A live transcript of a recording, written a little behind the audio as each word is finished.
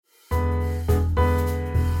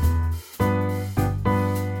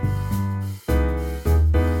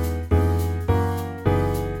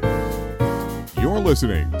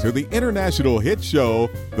listening to the international hit show,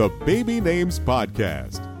 The Baby Names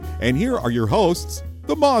Podcast. And here are your hosts,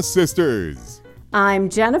 the Moss Sisters. I'm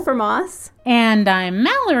Jennifer Moss. And I'm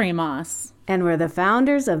Mallory Moss. And we're the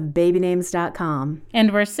founders of babynames.com.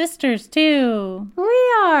 And we're sisters, too.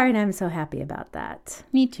 We are, and I'm so happy about that.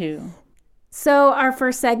 Me too. So our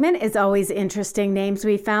first segment is always interesting names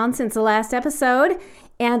we found since the last episode.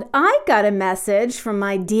 And I got a message from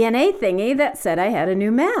my DNA thingy that said I had a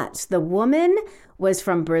new match. The woman was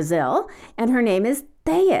from Brazil, and her name is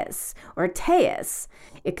Thais, or Thais.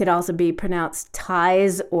 It could also be pronounced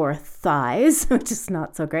ties or thighs, which is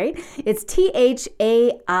not so great. It's Thais.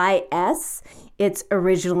 It's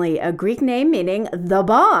originally a Greek name meaning the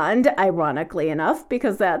bond, ironically enough,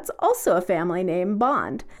 because that's also a family name,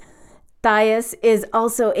 Bond. Thais is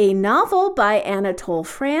also a novel by Anatole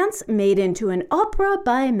France made into an opera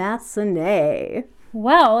by Massenet.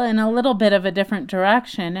 Well, in a little bit of a different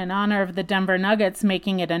direction, in honor of the Denver Nuggets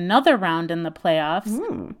making it another round in the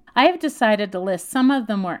playoffs, I have decided to list some of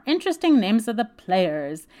the more interesting names of the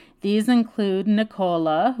players. These include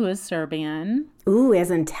Nikola, who is Serbian. Ooh,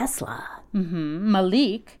 as in Tesla.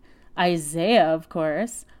 Malik, Isaiah, of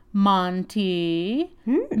course, Monty,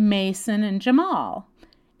 Mason, and Jamal.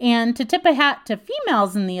 And to tip a hat to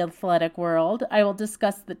females in the athletic world, I will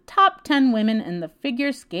discuss the top 10 women in the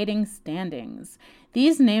figure skating standings.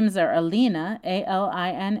 These names are Alina,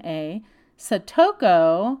 A-L-I-N-A,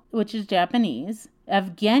 Satoko, which is Japanese,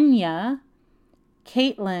 Evgenia,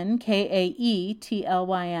 Caitlin, K-A-E-T-L-Y-N,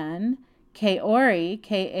 Kaori,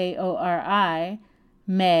 K-A-O-R-I,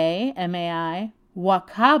 May, M-A-I,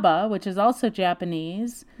 Wakaba, which is also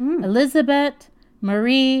Japanese, Elizabeth,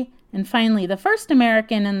 Marie, and finally, the first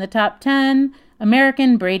American in the top 10,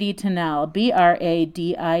 American Brady Tennell,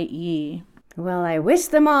 B-R-A-D-I-E. Well, I wish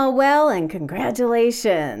them all well and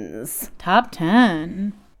congratulations. Top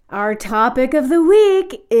 10. Our topic of the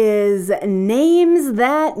week is names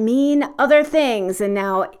that mean other things. And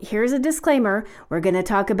now here's a disclaimer. We're going to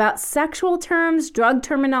talk about sexual terms, drug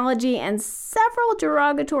terminology, and several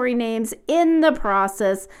derogatory names in the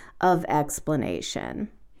process of explanation.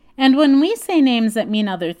 And when we say names that mean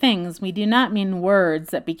other things, we do not mean words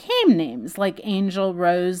that became names, like angel,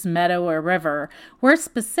 rose, meadow, or river. We're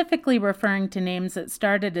specifically referring to names that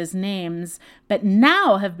started as names, but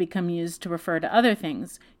now have become used to refer to other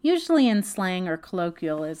things, usually in slang or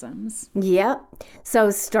colloquialisms. Yep.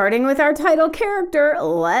 So starting with our title character,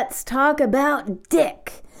 let's talk about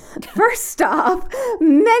Dick. First off,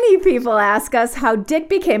 many people ask us how Dick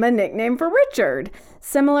became a nickname for Richard.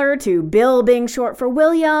 Similar to Bill being short for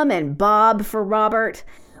William and Bob for Robert.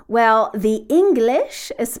 Well, the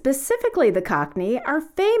English, specifically the Cockney, are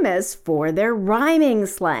famous for their rhyming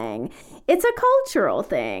slang. It's a cultural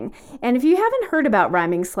thing. And if you haven't heard about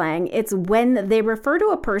rhyming slang, it's when they refer to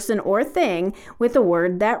a person or thing with a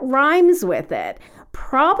word that rhymes with it.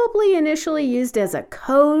 Probably initially used as a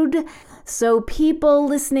code, so people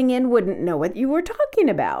listening in wouldn't know what you were talking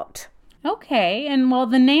about. Okay, and well,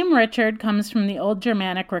 the name Richard comes from the Old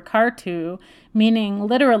Germanic Ricartu, meaning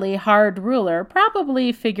literally hard ruler,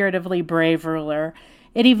 probably figuratively brave ruler.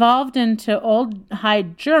 It evolved into Old High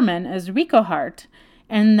German as Ricohart,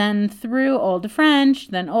 and then through Old French,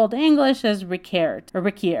 then Old English as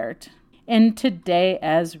Ricciert, and today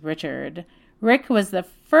as Richard. Rick was the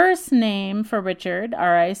first name for Richard,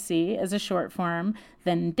 R-I-C, as a short form.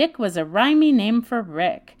 Then Dick was a rhymey name for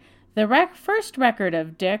Rick. The first record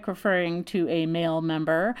of Dick, referring to a male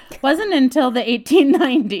member, wasn't until the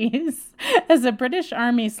 1890s as a British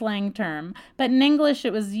Army slang term, but in English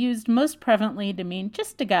it was used most prevalently to mean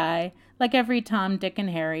just a guy, like every Tom, Dick,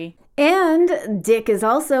 and Harry. And Dick is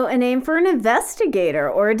also a name for an investigator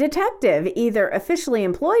or a detective, either officially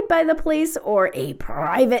employed by the police or a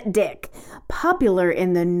private dick, popular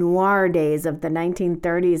in the noir days of the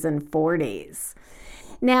 1930s and 40s.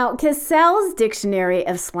 Now, Cassell's Dictionary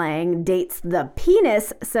of Slang dates the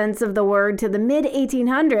penis sense of the word to the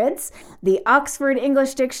mid-1800s. The Oxford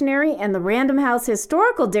English Dictionary and the Random House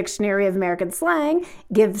Historical Dictionary of American Slang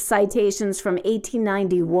give citations from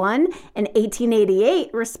 1891 and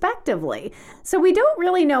 1888, respectively. So we don't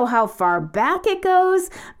really know how far back it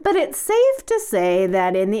goes, but it's safe to say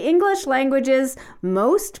that in the English languages,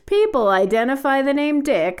 most people identify the name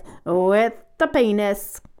Dick with the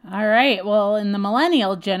penis. All right, well, in the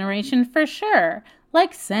millennial generation, for sure.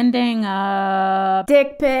 Like sending a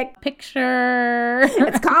dick pic picture.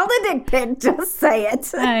 It's called a dick pic, just say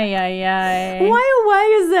it. Ay.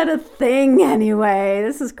 Why is that a thing anyway?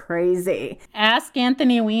 This is crazy. Ask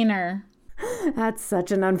Anthony Weiner. That's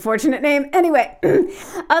such an unfortunate name. Anyway,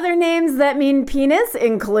 other names that mean penis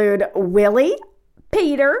include Willie,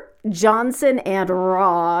 Peter, Johnson, and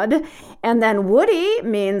Rod. And then Woody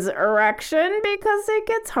means erection because it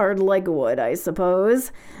gets hard like wood, I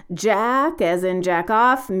suppose. Jack, as in jack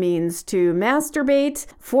off, means to masturbate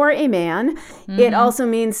for a man. It also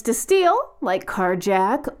means to steal, like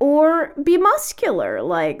carjack, or be muscular,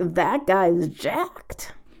 like that guy's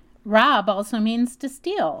jacked. Rob also means to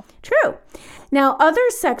steal. True. Now, other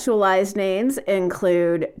sexualized names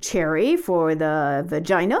include cherry for the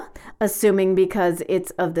vagina, assuming because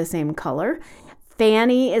it's of the same color.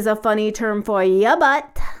 Fanny is a funny term for ya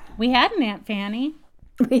butt. We had an Aunt Fanny.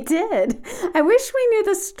 We did. I wish we knew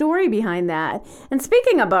the story behind that. And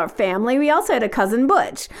speaking about family, we also had a cousin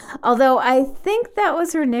Butch, although I think that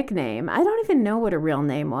was her nickname. I don't even know what her real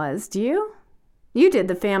name was. Do you? You did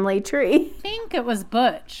the family tree. I think it was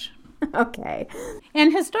Butch. Okay.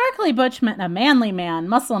 And historically, Butch meant a manly man,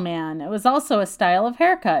 muscle man. It was also a style of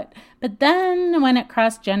haircut. But then when it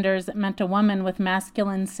crossed genders, it meant a woman with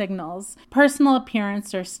masculine signals, personal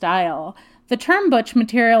appearance, or style. The term butch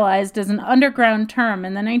materialized as an underground term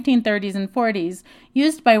in the 1930s and 40s,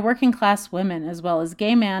 used by working-class women as well as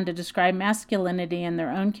gay men to describe masculinity in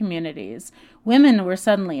their own communities. Women were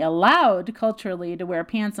suddenly allowed culturally to wear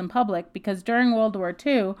pants in public because during World War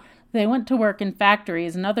II, they went to work in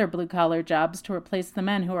factories and other blue-collar jobs to replace the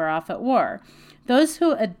men who were off at war. Those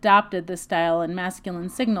who adopted the style and masculine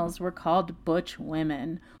signals were called butch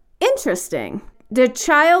women. Interesting. The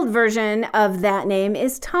child version of that name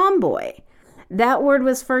is tomboy. That word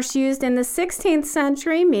was first used in the 16th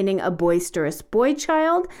century, meaning a boisterous boy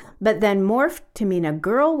child, but then morphed to mean a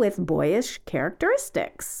girl with boyish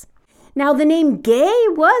characteristics. Now, the name gay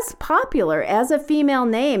was popular as a female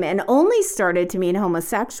name and only started to mean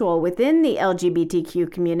homosexual within the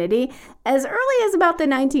LGBTQ community as early as about the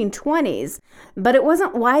 1920s, but it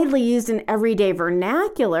wasn't widely used in everyday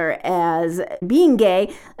vernacular as being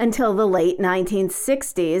gay until the late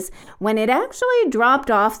 1960s, when it actually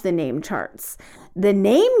dropped off the name charts. The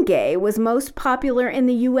name gay was most popular in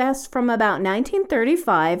the U.S. from about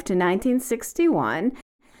 1935 to 1961.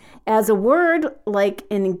 As a word, like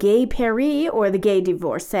in gay Paris or the gay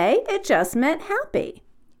divorcee, it just meant happy.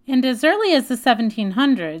 And as early as the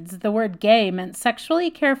 1700s, the word gay meant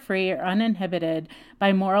sexually carefree or uninhibited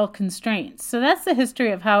by moral constraints. So that's the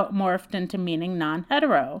history of how it morphed into meaning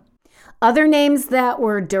non-hetero. Other names that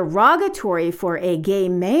were derogatory for a gay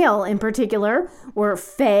male in particular were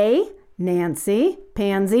Faye, Nancy,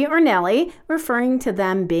 Pansy, or Nellie, referring to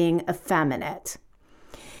them being effeminate.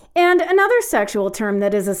 And another sexual term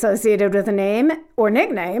that is associated with a name or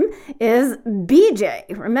nickname is BJ.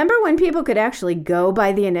 Remember when people could actually go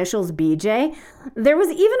by the initials BJ? There was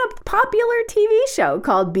even a popular TV show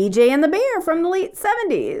called BJ and the Bear from the late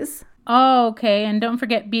 70s. Oh, okay. And don't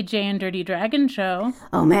forget BJ and Dirty Dragon Show.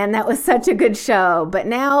 Oh man, that was such a good show. But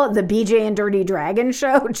now the BJ and Dirty Dragon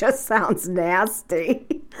Show just sounds nasty.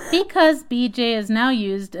 Because BJ is now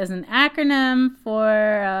used as an acronym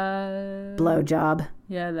for... blowjob.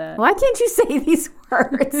 Yeah, that. Why can't you say these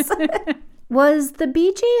words? Was the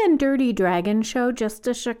BJ and Dirty Dragon Show just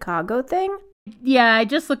a Chicago thing? Yeah, I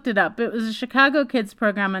just looked it up. It was a Chicago kids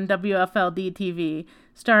program on WFLD-TV,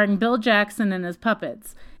 starring Bill Jackson and his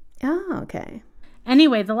puppets. Oh, okay.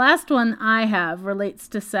 Anyway, the last one I have relates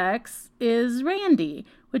to sex is randy,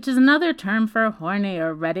 which is another term for horny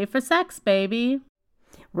or ready for sex, baby.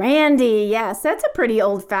 Randy, yes, that's a pretty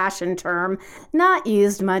old-fashioned term, not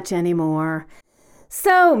used much anymore.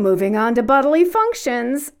 So, moving on to bodily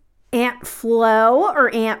functions, Aunt Flo or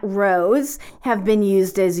Aunt Rose have been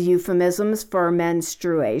used as euphemisms for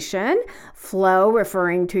menstruation. Flo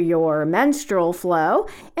referring to your menstrual flow,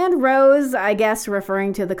 and Rose, I guess,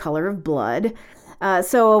 referring to the color of blood.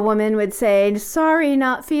 So a woman would say, sorry,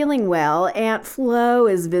 not feeling well. Aunt Flo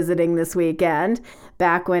is visiting this weekend,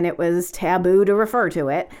 back when it was taboo to refer to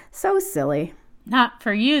it. So silly. Not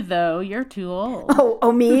for you, though. You're too old.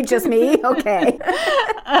 Oh, me? Just me? Okay.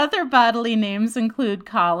 Other bodily names include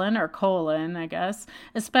Colin or colon, I guess,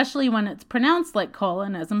 especially when it's pronounced like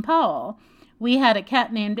colon, as in Powell. We had a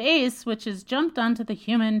cat named Ace, which has jumped onto the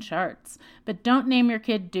human charts. But don't name your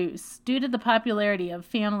kid Deuce. Due to the popularity of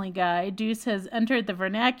Family Guy, Deuce has entered the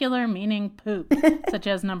vernacular meaning poop, such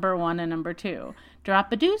as number 1 and number 2.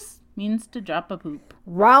 Drop a deuce means to drop a poop.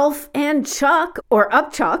 Ralph and Chuck, or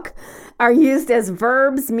upchuck, are used as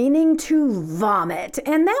verbs meaning to vomit,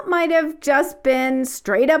 and that might have just been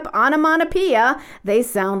straight up onomatopoeia. They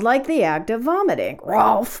sound like the act of vomiting.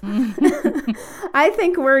 Ralph. I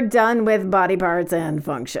think we're done with body parts and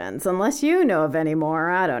functions, unless you know of any more.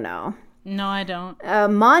 I don't know. No, I don't.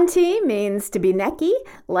 Monty means to be necky,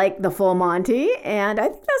 like the full Monty, and I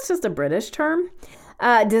think that's just a British term.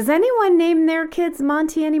 Does anyone name their kids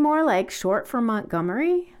Monty anymore, like short for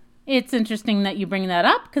Montgomery? It's interesting that you bring that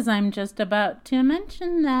up because I'm just about to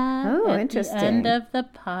mention that Interesting. The end of the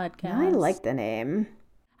podcast. I like the name.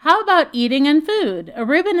 How about eating and food? A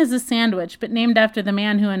Reuben is a sandwich, but named after the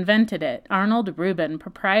man who invented it, Arnold Reuben,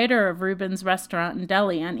 proprietor of Reuben's Restaurant and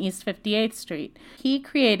Deli on East 58th Street. He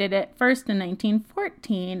created it first in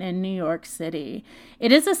 1914 in New York City.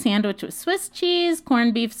 It is a sandwich with Swiss cheese,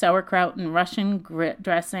 corned beef, sauerkraut, and Russian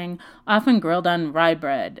dressing, often grilled on rye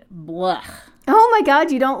bread. Blech. Oh my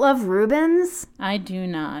God, you don't love Reuben's? I do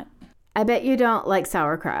not. I bet you don't like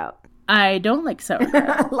sauerkraut. I don't like sauerkraut.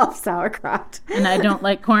 I love sauerkraut. And I don't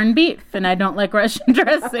like corned beef. And I don't like Russian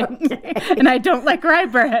dressing. Okay. And I don't like rye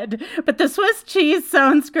bread. But the Swiss cheese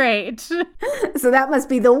sounds great. So that must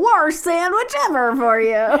be the worst sandwich ever for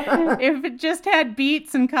you. If it just had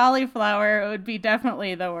beets and cauliflower, it would be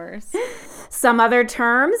definitely the worst. Some other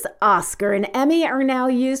terms, Oscar and Emmy, are now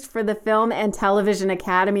used for the Film and Television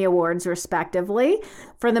Academy Awards, respectively.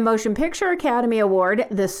 For the Motion Picture Academy Award,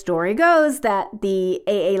 the story goes that the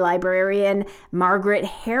AA librarian Margaret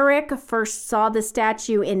Herrick first saw the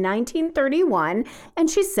statue in 1931, and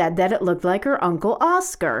she said that it looked like her Uncle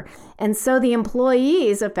Oscar. And so the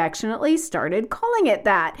employees affectionately started calling it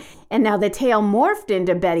that. And now the tale morphed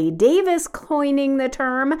into Betty Davis coining the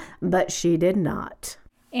term, but she did not.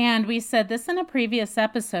 And we said this in a previous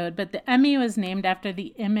episode, but the Emmy was named after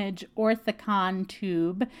the image orthicon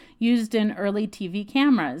tube used in early TV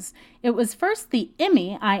cameras. It was first the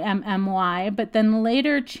Immy, I-M-M-Y, but then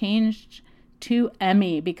later changed to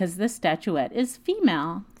Emmy because this statuette is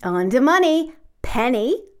female. On to money.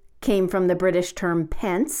 Penny came from the British term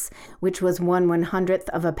pence, which was 1/100th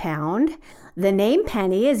of a pound. The name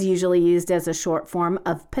penny is usually used as a short form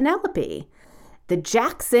of Penelope. The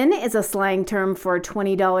Jackson is a slang term for a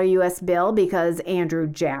 $20 US bill because Andrew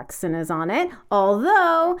Jackson is on it,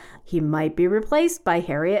 although he might be replaced by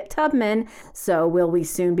Harriet Tubman. So will we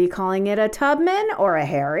soon be calling it a Tubman or a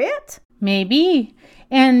Harriet? Maybe.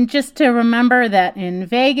 And just to remember that in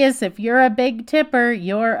Vegas, if you're a big tipper,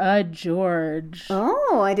 you're a George.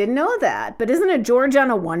 Oh, I didn't know that. But isn't a George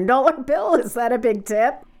on a $1 bill? Is that a big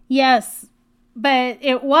tip? Yes. But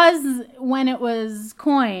it was, when it was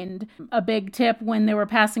coined, a big tip when they were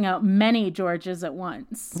passing out many Georges at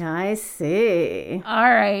once. I see.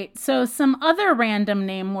 All right. So some other random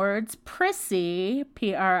name words. Prissy,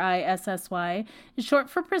 Prissy, is short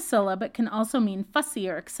for Priscilla, but can also mean fussy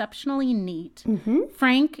or exceptionally neat. Mm-hmm.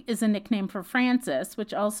 Frank is a nickname for Francis,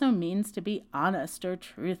 which also means to be honest or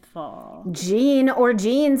truthful. Jean or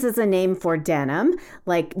jeans is a name for denim,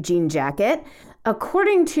 like jean jacket.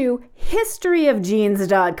 According to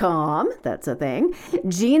historyofjeans.com, that's a thing,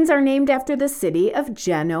 jeans are named after the city of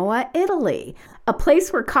Genoa, Italy, a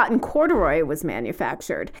place where cotton corduroy was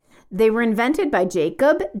manufactured. They were invented by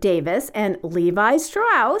Jacob Davis and Levi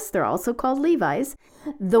Strauss. They're also called Levi's.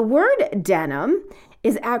 The word denim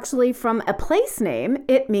is actually from a place name.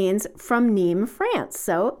 It means from Nîmes, France.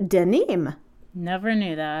 So, denim. Never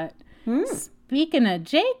knew that. Speaking of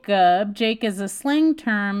Jacob, Jake is a slang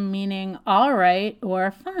term meaning all right or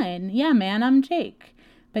fine. Yeah, man, I'm Jake.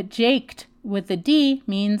 But jaked with a D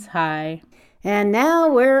means high. And now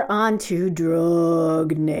we're on to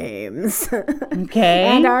drug names. Okay.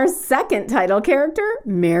 And our second title character,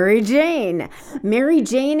 Mary Jane. Mary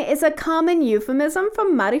Jane is a common euphemism for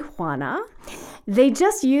marijuana. They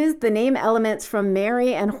just used the name elements from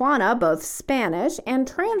Mary and Juana, both Spanish, and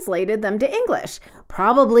translated them to English,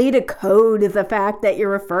 probably to code the fact that you're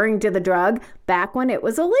referring to the drug back when it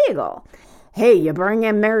was illegal. Hey, you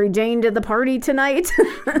bringing Mary Jane to the party tonight?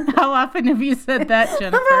 How often have you said that,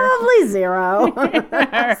 Jennifer? Probably zero.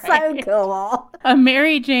 Right. So cool. A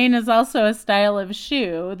Mary Jane is also a style of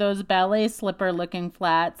shoe, those ballet slipper-looking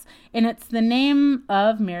flats, and it's the name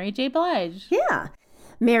of Mary J. Blige. Yeah.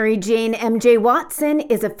 Mary Jane M.J. Watson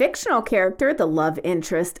is a fictional character, the love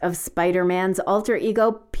interest of Spider-Man's alter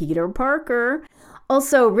ego, Peter Parker.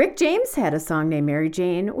 Also, Rick James had a song named Mary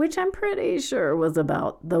Jane, which I'm pretty sure was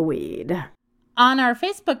about the weed. On our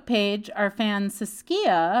Facebook page, our fan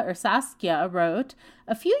Saskia wrote,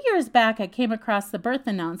 "A few years back, I came across the birth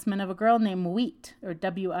announcement of a girl named Wheat, or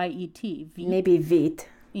W-I-E-T. Viet. Maybe Viet.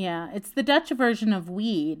 Yeah, it's the Dutch version of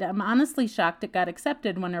weed. I'm honestly shocked it got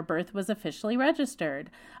accepted when her birth was officially registered.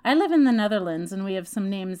 I live in the Netherlands, and we have some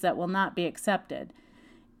names that will not be accepted."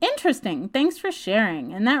 Interesting. Thanks for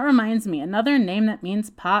sharing. And that reminds me, another name that means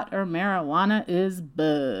pot or marijuana is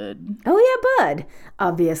bud. Oh yeah, bud.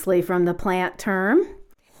 Obviously from the plant term.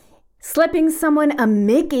 Slipping someone a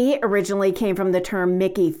Mickey originally came from the term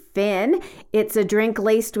Mickey Finn. It's a drink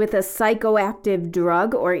laced with a psychoactive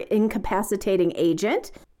drug or incapacitating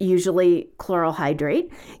agent. usually chloral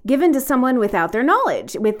hydrate, given to someone without their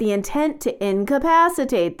knowledge, with the intent to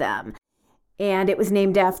incapacitate them. And it was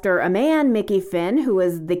named after a man, Mickey Finn, who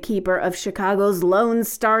was the keeper of Chicago's Lone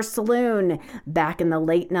Star Saloon back in the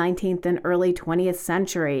late 19th and early 20th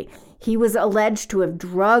century. He was alleged to have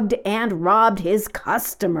drugged and robbed his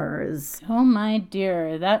customers. Oh my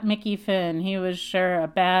dear, that Mickey Finn, he was sure a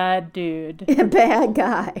bad dude. A bad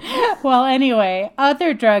guy. Well, anyway,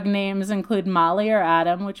 other drug names include Molly or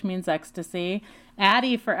Adam, which means ecstasy,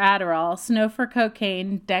 Addy for Adderall, Snow for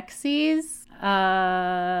cocaine, Dexies,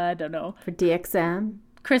 I don't know. For DXM.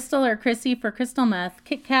 Crystal or Chrissy for crystal meth,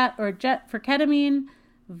 Kit Kat or Jet for ketamine,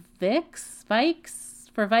 Vicks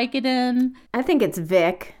for Vicodin. I think it's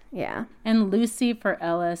Vic, yeah. And Lucy for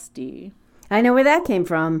LSD. I know where that came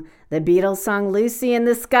from. The Beatles song Lucy in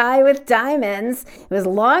the Sky with Diamonds. It was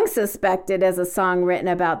long suspected as a song written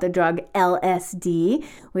about the drug LSD,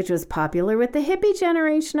 which was popular with the hippie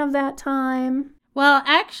generation of that time. Well,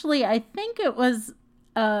 actually, I think it was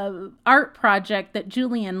an art project that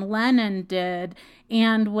Julian Lennon did,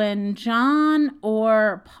 and when John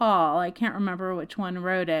or Paul, I can't remember which one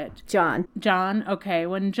wrote it. John, okay.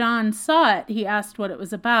 When John saw it, he asked what it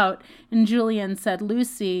was about, and Julian said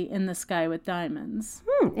Lucy in the Sky with Diamonds.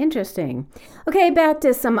 Interesting. Okay, back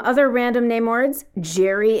to some other random name words.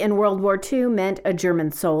 Jerry in World War II meant a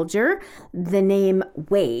German soldier. The name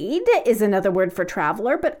Wade is another word for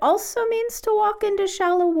traveler, but also means to walk into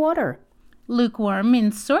shallow water. Lukewarm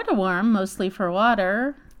means sort of warm, mostly for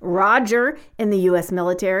water. Roger in the U.S.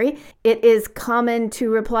 military. It is common to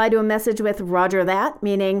reply to a message with Roger that,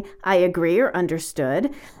 meaning I agree or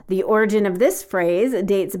understood. The origin of this phrase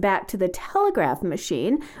dates back to the telegraph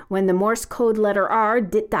machine when the Morse code letter R,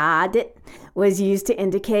 dit, was used to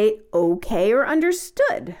indicate okay or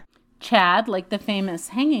understood. Chad, like the famous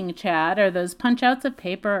hanging chad, are those punch-outs of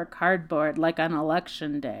paper or cardboard, like on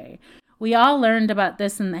Election Day. We all learned about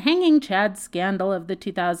this in the hanging chad scandal of the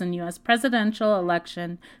 2000 U.S. presidential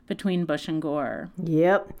election between Bush and Gore.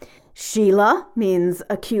 Yep. Sheila means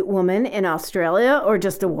a cute woman in Australia or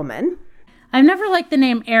just a woman. I've never liked the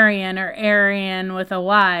name Aryan or Aryan with a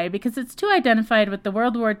Y because it's too identified with the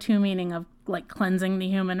World War II meaning of like cleansing the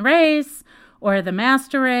human race or the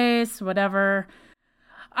master race, whatever.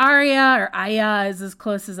 Arya or Aya is as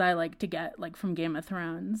close as I like to get, like from Game of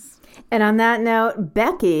Thrones. And on that note,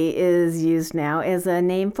 Becky is used now as a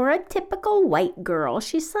name for a typical white girl.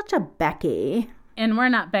 She's such a Becky. And we're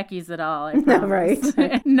not Becky's at all, I No, promise.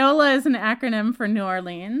 right. NOLA is an acronym for New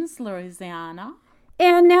Orleans, Louisiana.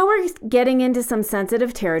 And now we're getting into some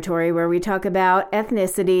sensitive territory where we talk about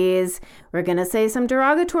ethnicities. We're going to say some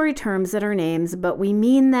derogatory terms that are names, but we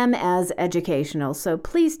mean them as educational, so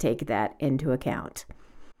please take that into account.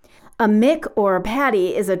 A Mick or a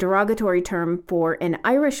Paddy is a derogatory term for an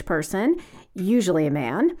Irish person, usually a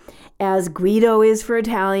man, as Guido is for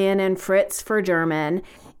Italian and Fritz for German.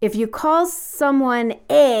 If you call someone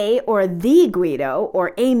a or the Guido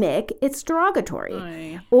or a Mick, it's derogatory.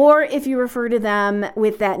 Aye. Or if you refer to them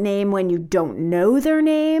with that name when you don't know their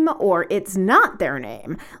name or it's not their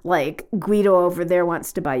name, like Guido over there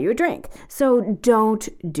wants to buy you a drink. So don't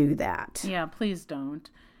do that. Yeah, please don't.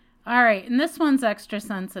 All right, and this one's extra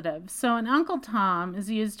sensitive. So an Uncle Tom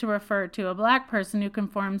is used to refer to a black person who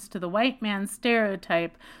conforms to the white man's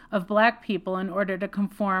stereotype of black people in order to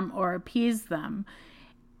conform or appease them.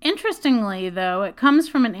 Interestingly, though, it comes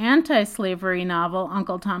from an anti-slavery novel,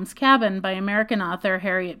 Uncle Tom's Cabin, by American author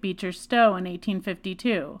Harriet Beecher Stowe in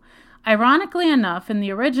 1852. Ironically enough, in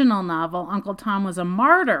the original novel, Uncle Tom was a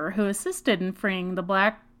martyr who assisted in freeing the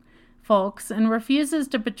black folks and refuses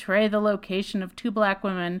to betray the location of two black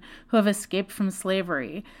women who have escaped from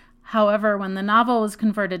slavery. However, when the novel was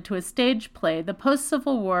converted to a stage play, the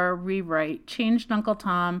post-Civil War rewrite changed Uncle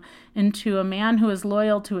Tom into a man who is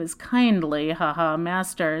loyal to his kindly,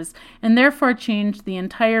 masters, and therefore changed the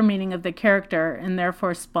entire meaning of the character and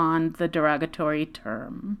therefore spawned the derogatory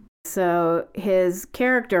term. So his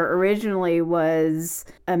character originally was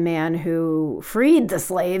a man who freed the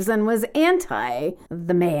slaves and was anti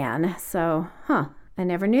the man. So, I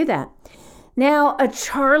never knew that. Now, a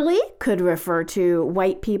Charlie could refer to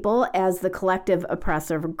white people as the collective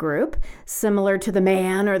oppressive group, similar to the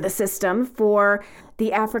man or the system for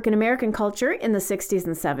the African American culture in the 60s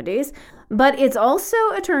and 70s. But it's also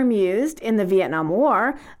a term used in the Vietnam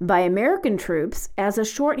War by American troops as a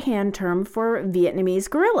shorthand term for Vietnamese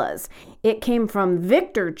guerrillas. It came from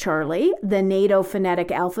Victor Charlie, the NATO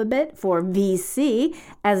phonetic alphabet for VC,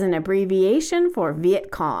 as an abbreviation for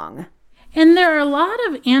Viet Cong. And there are a lot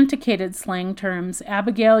of antiquated slang terms.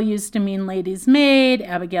 Abigail used to mean lady's maid.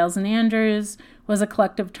 Abigail's and Andrews was a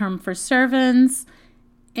collective term for servants.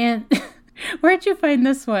 And Where'd you find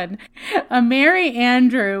this one? A Merry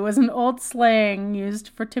Andrew was an old slang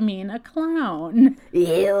used to mean a clown.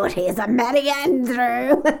 Ew, he's a Merry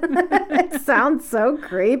Andrew. It sounds so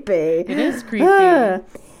creepy. It is creepy.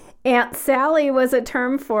 Aunt Sally was a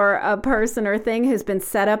term for a person or thing who's been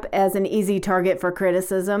set up as an easy target for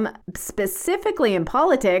criticism, specifically in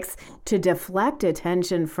politics, to deflect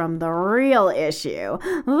attention from the real issue.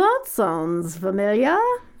 That sounds familiar.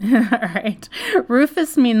 All right.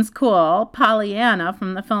 Rufus means cool. Pollyanna,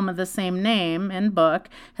 from the film of the same name and book,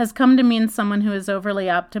 has come to mean someone who is overly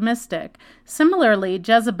optimistic. Similarly,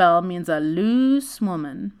 Jezebel means a loose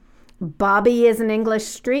woman. Bobby is an English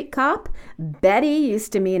street cop. Betty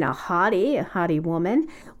used to mean a hottie woman.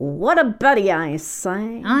 What a Betty, I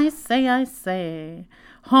say. I say.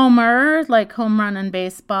 Homer, like home run in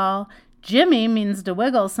baseball. Jimmy means to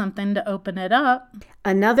wiggle something to open it up.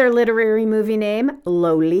 Another literary movie name,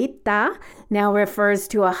 Lolita, now refers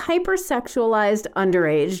to a hypersexualized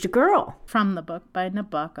underage girl. From the book by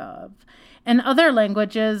Nabokov. In other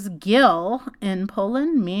languages, Gil in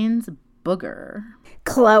Poland means booger.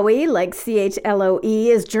 Chloe, like Chloe,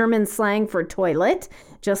 is German slang for toilet,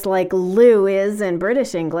 just like Lou is in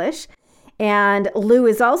British English. And Lou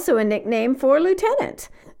is also a nickname for lieutenant.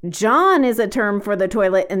 John is a term for the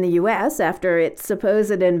toilet in the U.S. after its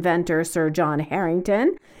supposed inventor, Sir John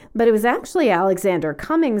Harrington. But it was actually Alexander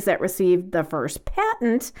Cummings that received the first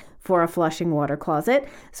patent for a flushing water closet,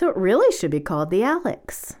 so it really should be called the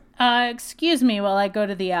Alex. Excuse me while I go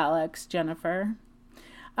to the Alex, Jennifer.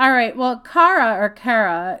 All right, well, Kara,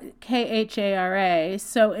 Khara,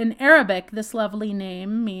 so in Arabic, this lovely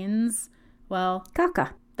name means, well,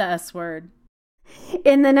 Kaka. The S word.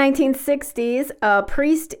 In the 1960s, a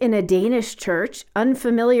priest in a Danish church,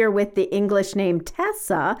 unfamiliar with the English name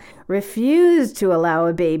Tessa, refused to allow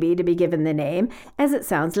a baby to be given the name, as it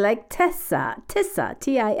sounds like Tissa,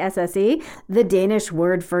 Tisse, the Danish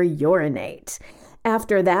word for urinate.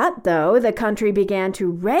 After that, though, the country began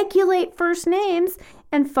to regulate first names,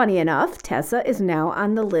 and funny enough, Tessa is now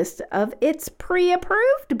on the list of its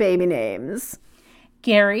pre-approved baby names.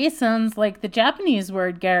 Gary sounds like the Japanese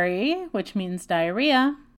word gari, which means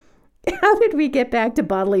diarrhea. How did we get back to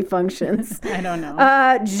bodily functions? I don't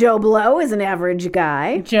know. Joe Blow is an average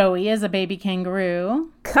guy. Joey is a baby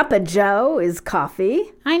kangaroo. Cup of Joe is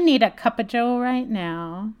coffee. I need a cup of Joe right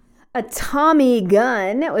now. A Tommy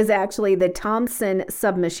gun was actually the Thompson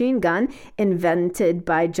submachine gun invented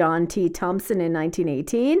by John T. Thompson in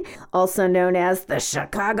 1918, also known as the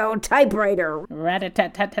Chicago typewriter.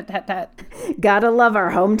 Rat-a-tat-tat-tat-tat. Gotta love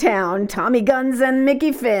our hometown, Tommy Guns and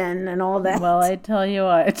Mickey Finn and all that. Well, I tell you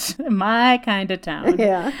what, my kind of town.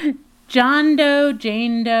 Yeah. John Doe,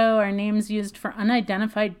 Jane Doe are names used for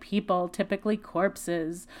unidentified people, typically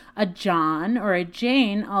corpses. A John or a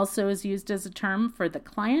Jane also is used as a term for the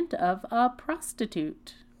client of a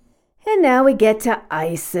prostitute. And now we get to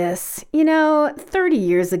Isis. 30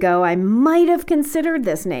 years ago, I might have considered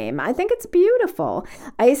this name. I think it's beautiful.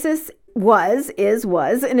 Isis was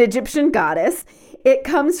an Egyptian goddess. It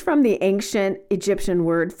comes from the ancient Egyptian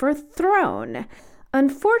word for throne.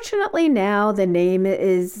 Unfortunately, now the name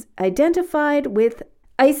is identified with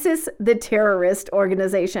ISIS, the terrorist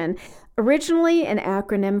organization, originally an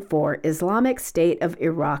acronym for Islamic State of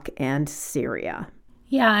Iraq and Syria.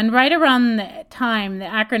 Yeah, and right around the time the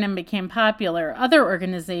acronym became popular, other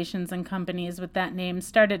organizations and companies with that name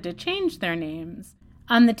started to change their names.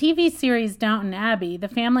 On the TV series Downton Abbey, the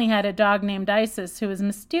family had a dog named Isis who was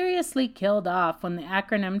mysteriously killed off when the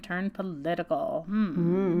acronym turned political.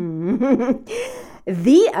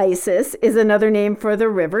 The Isis is another name for the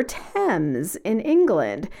River Thames in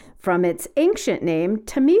England, from its ancient name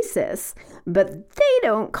Thamesis, but they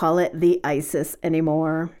don't call it the Isis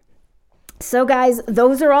anymore. So guys,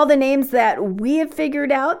 those are all the names that we have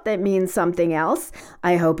figured out that mean something else.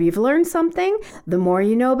 I hope you've learned something. The more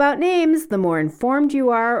you know about names, the more informed you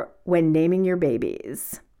are when naming your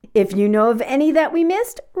babies. If you know of any that we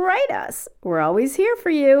missed, write us. We're always here for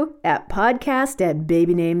you at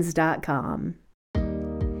podcast@babynames.com.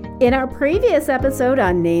 In our previous episode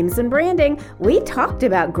on names and branding, we talked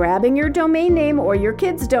about grabbing your domain name or your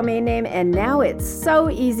kid's domain name, and now it's so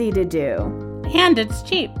easy to do. And it's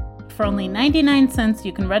cheap. For only 99 cents,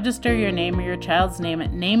 you can register your name or your child's name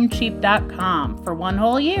at namecheap.com for 1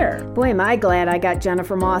 whole year. Boy, am I glad I got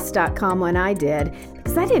jennifermoss.com when I did,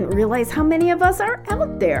 because I didn't realize how many of us are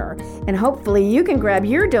out there. And hopefully you can grab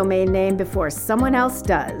your domain name before someone else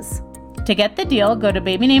does. To get the deal, go to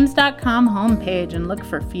babynames.com homepage and look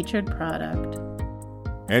for featured product.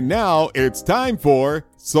 And now it's time for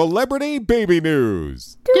Celebrity Baby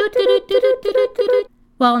News.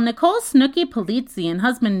 Well, Nicole Snooki Polizzi and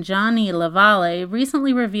husband Johnny Lavalle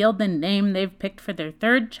recently revealed the name they've picked for their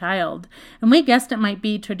third child, and we guessed it might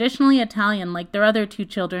be traditionally Italian like their other two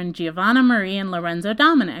children, Giovanna Marie and Lorenzo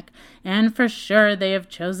Dominic. And for sure they have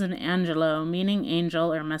chosen Angelo, meaning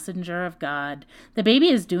angel or messenger of God. The baby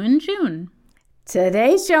is due in June.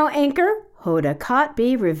 Today's show anchor, Hoda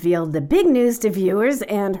Kotb, revealed the big news to viewers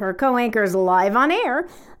and her co-anchors live on air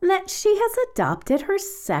that she has adopted her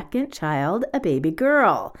second child, a baby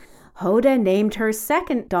girl. Hoda named her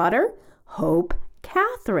second daughter Hope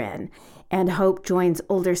Catherine, and Hope joins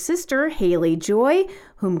older sister Haley Joy,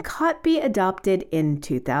 whom Kotb adopted in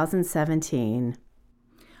 2017.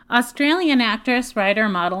 Australian actress, writer,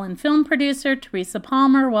 model, and film producer Teresa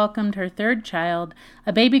Palmer welcomed her third child,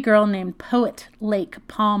 a baby girl named Poet Lake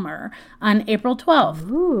Palmer, on April 12th.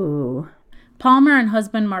 Ooh. Palmer and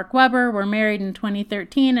husband Mark Webber were married in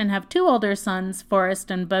 2013 and have two older sons,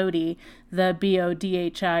 Forrest and Bodhi, the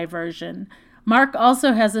BODHI version. Mark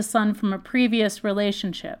also has a son from a previous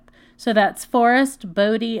relationship. So that's Forrest,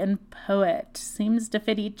 Bodhi, and Poet. Seems to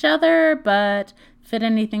fit each other, but fit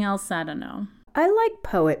anything else, I don't know. I like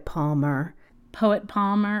Poet Palmer. Poet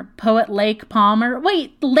Palmer? Poet Lake Palmer?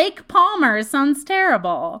 Wait, Lake Palmer sounds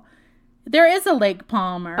terrible. There is a Lake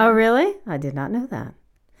Palmer. Oh, really? I did not know that.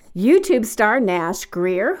 YouTube star Nash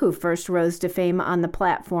Greer, who first rose to fame on the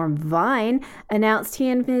platform Vine, announced he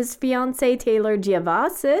and his fiancée Taylor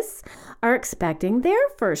Giavasis are expecting their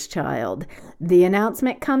first child. The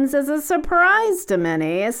announcement comes as a surprise to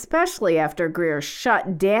many, especially after Greer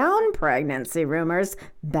shut down pregnancy rumors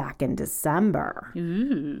back in December.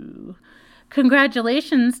 Ooh.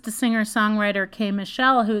 Congratulations to singer-songwriter Kay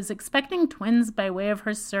Michelle, who is expecting twins by way of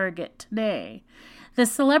her surrogate today. The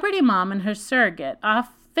celebrity mom and her surrogate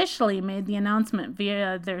officially made the announcement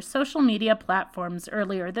via their social media platforms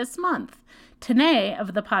earlier this month. Tanae,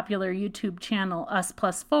 of the popular YouTube channel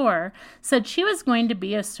Us+4, said she was going to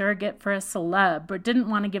be a surrogate for a celeb, but didn't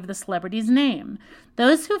want to give the celebrity's name.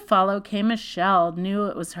 Those who follow Kay Michelle knew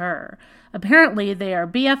it was her. Apparently, they are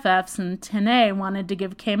BFFs, and Tanae wanted to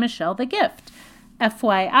give Kay Michelle the gift.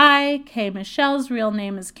 FYI, Kay Michelle's real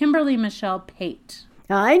name is Kimberly Michelle Pate.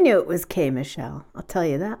 I knew it was Kay Michelle. I'll tell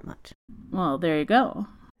you that much. Well, there you go.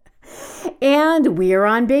 And we're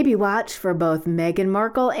on baby watch for both Meghan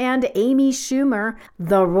Markle and Amy Schumer.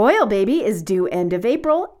 The royal baby is due end of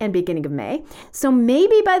April and beginning of May. So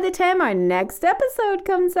maybe by the time our next episode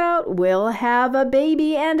comes out, we'll have a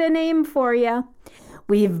baby and a name for you.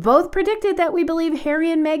 We've both predicted that we believe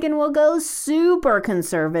Harry and Meghan will go super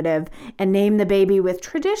conservative and name the baby with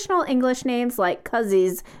traditional English names like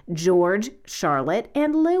Cuzzies, George, Charlotte,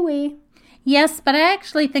 and Louis. Yes, but I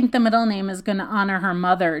actually think the middle name is going to honor her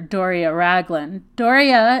mother, Doria Raglan.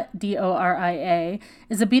 Doria, D-O-R-I-A,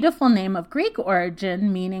 is a beautiful name of Greek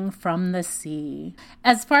origin, meaning from the sea.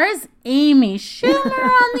 As far as Amy Schumer,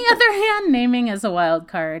 on the other hand, naming is a wild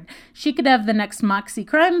card. She could have the next Moxie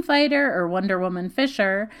crime fighter or Wonder Woman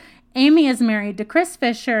Fisher. Amy is married to Chris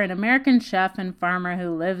Fisher, an American chef and farmer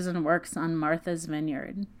who lives and works on Martha's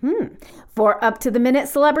Vineyard. For up-to-the-minute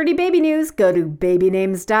celebrity baby news, go to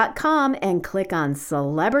babynames.com and click on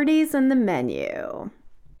Celebrities in the menu.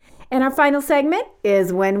 And our final segment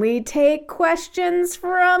is when we take questions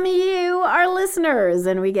from you, our listeners.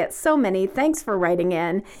 And we get so many. Thanks for writing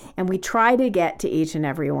in. And we try to get to each and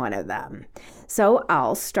every one of them. So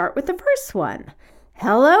I'll start with the first one.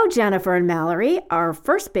 Hello, Jennifer and Mallory. Our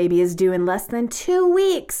first baby is due in less than 2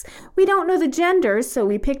 weeks. We don't know the genders, so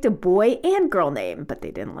we picked a boy and girl name, but they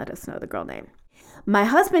didn't let us know the girl name. My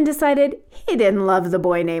husband decided he didn't love the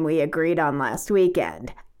boy name we agreed on last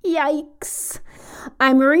weekend. Yikes.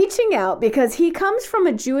 I'm reaching out because he comes from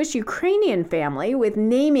a Jewish Ukrainian family with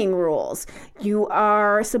naming rules. You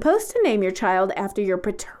are supposed to name your child after your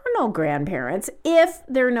paternal grandparents if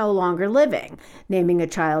they're no longer living. Naming a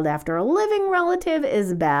child after a living relative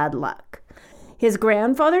is bad luck. His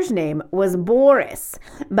grandfather's name was Boris,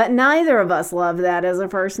 but neither of us love that as a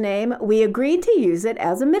first name. We agreed to use it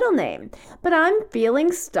as a middle name, but I'm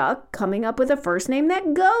feeling stuck coming up with a first name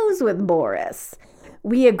that goes with Boris.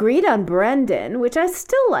 We agreed on Brendan, which I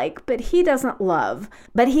still like, but he doesn't love.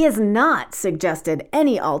 But he has not suggested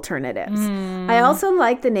any alternatives. I also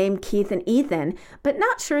like the name Keith and Ethan, but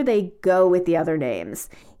not sure they go with the other names.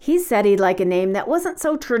 He said he'd like a name that wasn't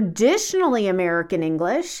so traditionally American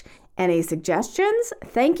English. Any suggestions?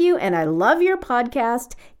 Thank you, and I love your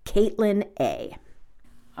podcast, Caitlin A.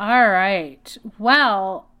 All right.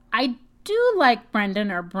 Well, I do like Brendan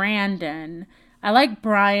or Brandon. I like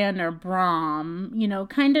Brian or Brom,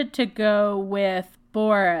 kind of to go with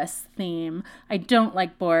Boris theme. I don't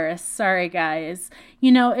like Boris. Sorry, guys.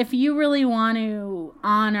 You know, if you really want to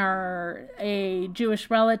honor a Jewish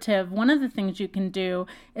relative, one of the things you can do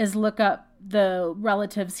is look up the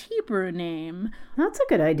relative's Hebrew name. That's a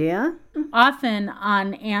good idea. Often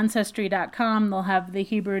on Ancestry.com, they'll have the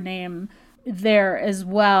Hebrew name there as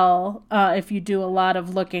well. If you do a lot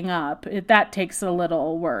of looking up, that takes a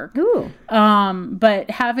little work. Ooh. But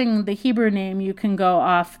having the Hebrew name, you can go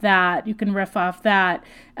off that. You can riff off that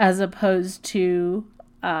as opposed to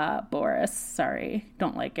Boris. Sorry,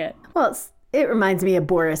 don't like it. Well, it reminds me of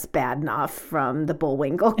Boris Badenoff from the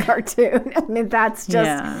Bullwinkle cartoon. I mean, that's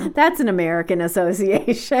an American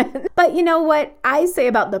association. But you know what I say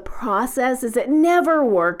about the process is it never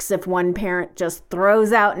works if one parent just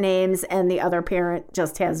throws out names and the other parent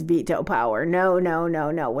just has veto power. No, no,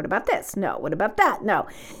 no, no. What about this? No. What about that? No.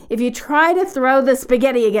 If you try to throw the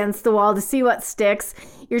spaghetti against the wall to see what sticks,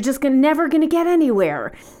 you're just never going to get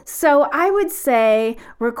anywhere. So I would say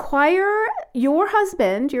require your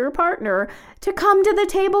husband, your partner, to come to the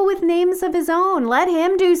table with names of his own. Let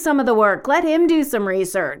him do some of the work. Let him do some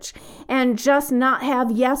research and just not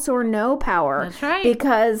have yes or no power. That's right.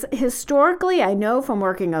 Because historically, I know from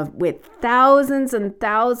working with thousands and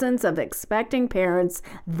thousands of expecting parents,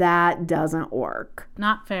 that doesn't work.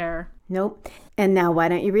 Not fair. Nope. And now why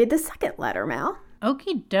don't you read the second letter, Mal?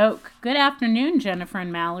 Okie doke. Good afternoon, Jennifer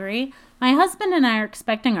and Mallory. My husband and I are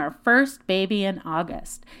expecting our first baby in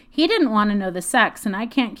August. He didn't want to know the sex, and I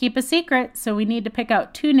can't keep a secret, so we need to pick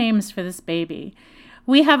out 2 names for this baby.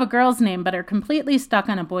 We have a girl's name, but are completely stuck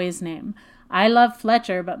on a boy's name. I love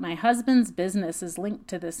Fletcher, but my husband's business is linked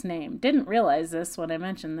to this name. Didn't realize this when I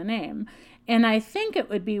mentioned the name. And I think it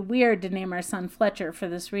would be weird to name our son Fletcher for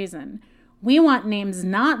this reason. We want names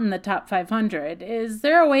not in the top 500. Is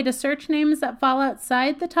there a way to search names that fall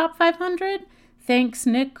outside the top 500? Thanks,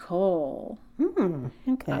 Nicole.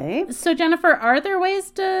 Okay. So, Jennifer, are there ways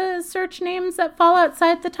to search names that fall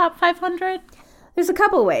outside the top 500? There's a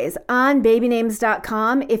couple ways. On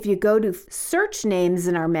babynames.com, if you go to search names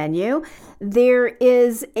in our menu, there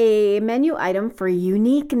is a menu item for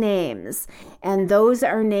unique names. And those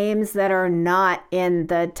are names that are not in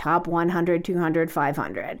the top 100, 200,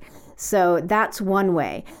 500. So that's one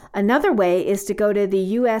way. Another way is to go to the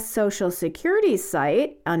U.S. Social Security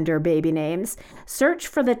site under baby names, search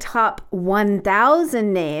for the top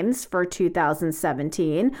 1,000 names for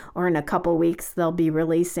 2017, or in a couple weeks they'll be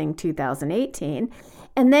releasing 2018.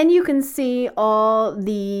 And then you can see all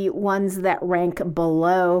the ones that rank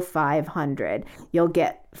below 500. You'll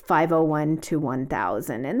get 501 to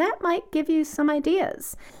 1,000, and that might give you some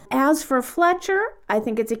ideas. As for Fletcher, I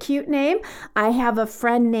think it's a cute name. I have a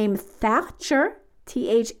friend named Thatcher,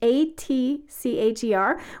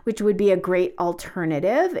 Thatcher, which would be a great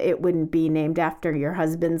alternative. It wouldn't be named after your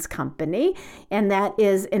husband's company, and that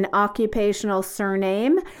is an occupational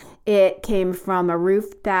surname. It came from a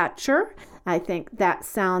roof thatcher. I think that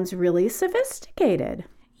sounds really sophisticated.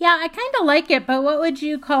 Yeah, I kind of like it, but what would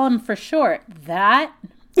you call him for short? That?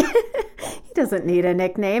 He doesn't need a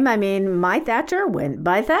nickname. I mean, my Thatcher went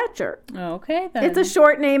by Thatcher. Okay, then. It's a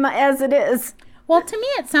short name as it is. Well, to me,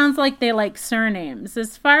 it sounds like they like surnames.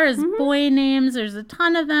 As far as boy names, there's a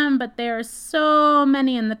ton of them, but there are so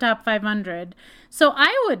many in the top 500. So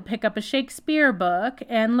I would pick up a Shakespeare book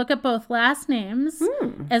and look at both last names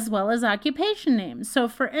as well as occupation names. So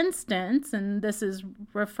for instance, and this is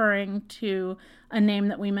referring to a name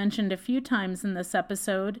that we mentioned a few times in this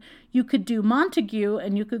episode, you could do Montague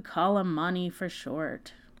and you could call him Monty for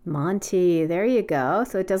short. Monty, there you go.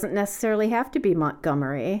 So it doesn't necessarily have to be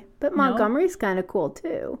Montgomery, but Montgomery's kind of cool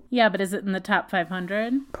too. Yeah, but is it in the top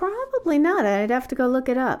 500? Probably not. I'd have to go look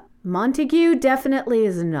it up. Montague definitely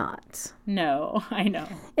is not. No, I know.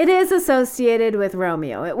 It is associated with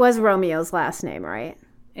Romeo. It was Romeo's last name, right?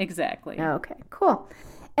 Exactly. Okay, cool.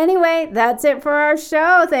 Anyway, that's it for our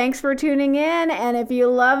show. Thanks for tuning in. And if you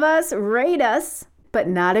love us, rate us, but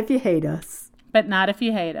not if you hate us. But not if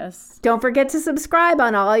you hate us. Don't forget to subscribe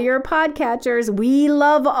on all your podcatchers. We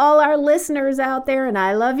love all our listeners out there, and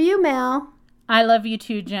I love you, Mel. I love you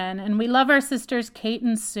too, Jen. And we love our sisters, Kate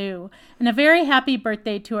and Sue. And a very happy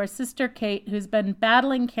birthday to our sister, Kate, who's been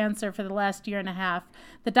battling cancer for the last year and a half.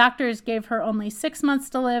 The doctors gave her only 6 months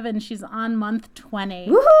to live, and she's on month 20.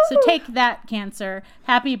 Woo-hoo! So take that, Cancer.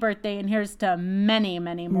 Happy birthday, and here's to many,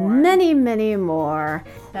 many more. Many, many more.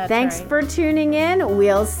 Thanks right. for tuning in.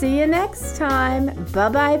 We'll see you next time.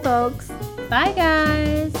 Bye-bye, folks. Bye,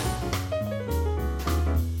 guys.